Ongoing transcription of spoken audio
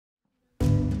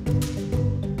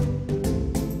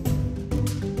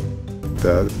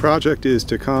The project is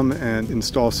to come and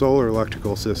install solar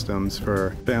electrical systems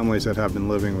for families that have been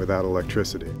living without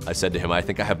electricity. I said to him, I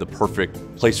think I have the perfect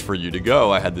place for you to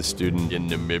go. I had this student in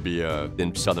Namibia,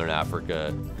 in southern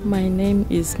Africa. My name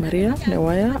is Maria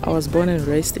Newaya. I was born and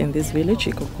raised in this village,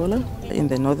 Ikokola, in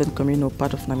the northern communal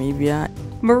part of Namibia.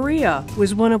 Maria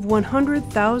was one of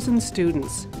 100,000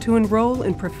 students to enroll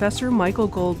in Professor Michael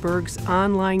Goldberg's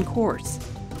online course.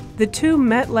 The two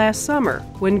met last summer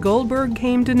when Goldberg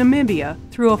came to Namibia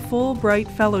through a Fulbright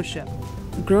fellowship.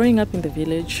 Growing up in the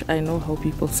village, I know how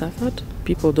people suffered.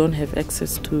 People don't have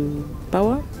access to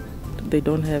power. They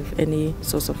don't have any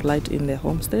source of light in their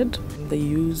homestead. They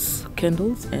use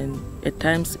candles, and at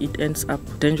times it ends up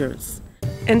dangerous.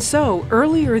 And so,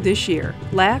 earlier this year,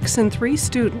 Lax and 3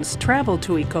 students traveled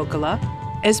to Ikokola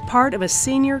as part of a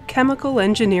senior chemical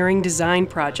engineering design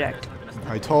project.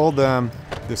 I told them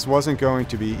this wasn't going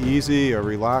to be easy, a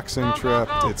relaxing trip.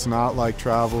 It's not like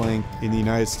traveling in the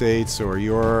United States or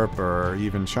Europe or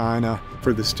even China.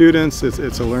 For the students,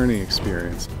 it's a learning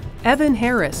experience. Evan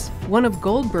Harris, one of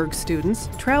Goldberg's students,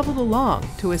 traveled along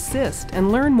to assist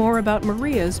and learn more about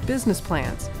Maria's business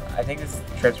plans. I think this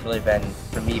trip's really been,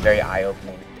 for me, very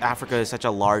eye-opening. Africa is such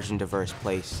a large and diverse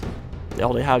place. They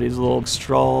already have these little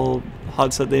straw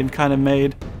huts that they've kind of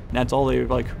made. And that's all they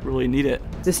really needed.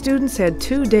 The students had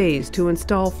 2 days to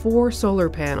install 4 solar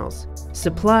panels.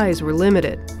 Supplies were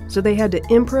limited, so they had to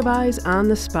improvise on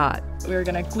the spot. We were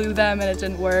gonna glue them and it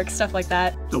didn't work, stuff like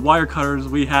that. The wire cutters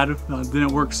we had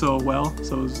didn't work so well,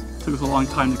 so it took us a long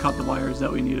time to cut the wires that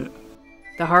we needed.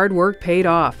 The hard work paid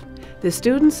off. The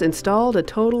students installed a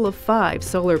total of 5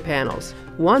 solar panels,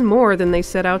 1 more than they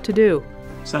set out to do.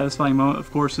 Satisfying moment, of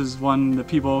course, is when the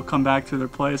people come back to their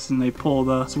place and they pull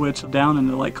the switch down and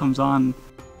the light comes on.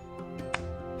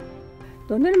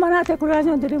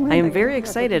 I am very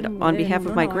excited on behalf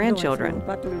of my grandchildren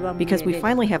because we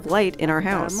finally have light in our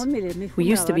house. We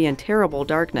used to be in terrible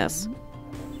darkness.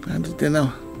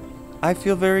 I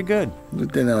feel very good.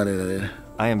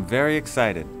 I am very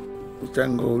excited.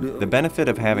 The benefit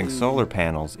of having solar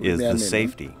panels is the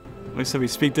safety. Like I said, we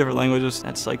speak different languages.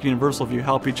 That's like universal. If you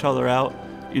help each other out,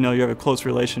 you have a close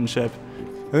relationship.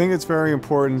 I think it's very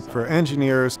important for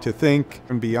engineers to think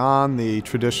beyond the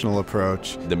traditional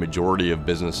approach. The majority of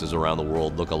businesses around the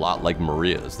world look a lot like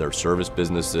Maria's. They're service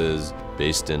businesses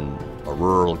based in a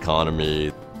rural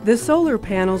economy. The solar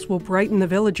panels will brighten the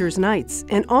villagers' nights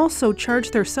and also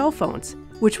charge their cell phones,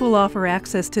 which will offer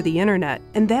access to the internet,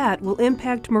 and that will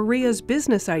impact Maria's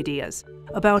business ideas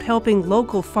about helping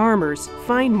local farmers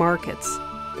find markets.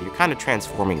 You're kind of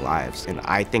transforming lives, and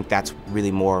I think that's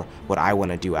really more what I want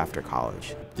to do after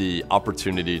college. The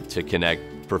opportunity to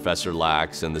connect Professor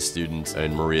Lax and the students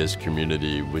in Maria's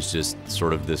community was just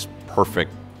sort of this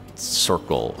perfect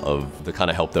circle of the kind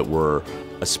of help that we're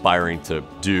aspiring to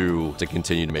do to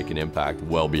continue to make an impact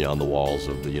well beyond the walls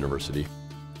of the university.